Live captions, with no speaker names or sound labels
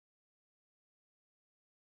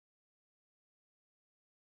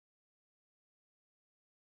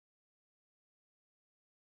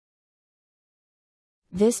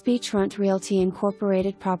This Beachfront Realty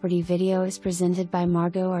Incorporated property video is presented by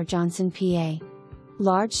Margo R, Johnson, PA.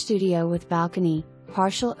 Large studio with balcony,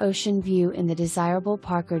 partial ocean view in the desirable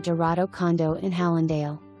Parker Dorado condo in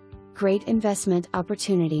Hallandale. Great investment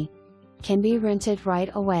opportunity. Can be rented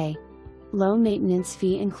right away. Low maintenance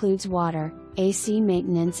fee includes water, AC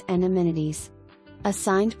maintenance and amenities.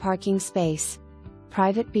 Assigned parking space.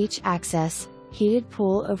 Private beach access, heated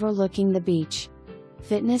pool overlooking the beach.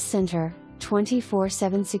 Fitness center,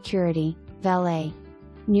 24/7 security, valet.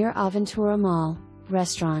 Near Aventura Mall,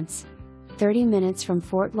 restaurants. 30 minutes from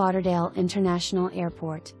Fort Lauderdale International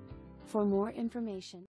Airport. For more information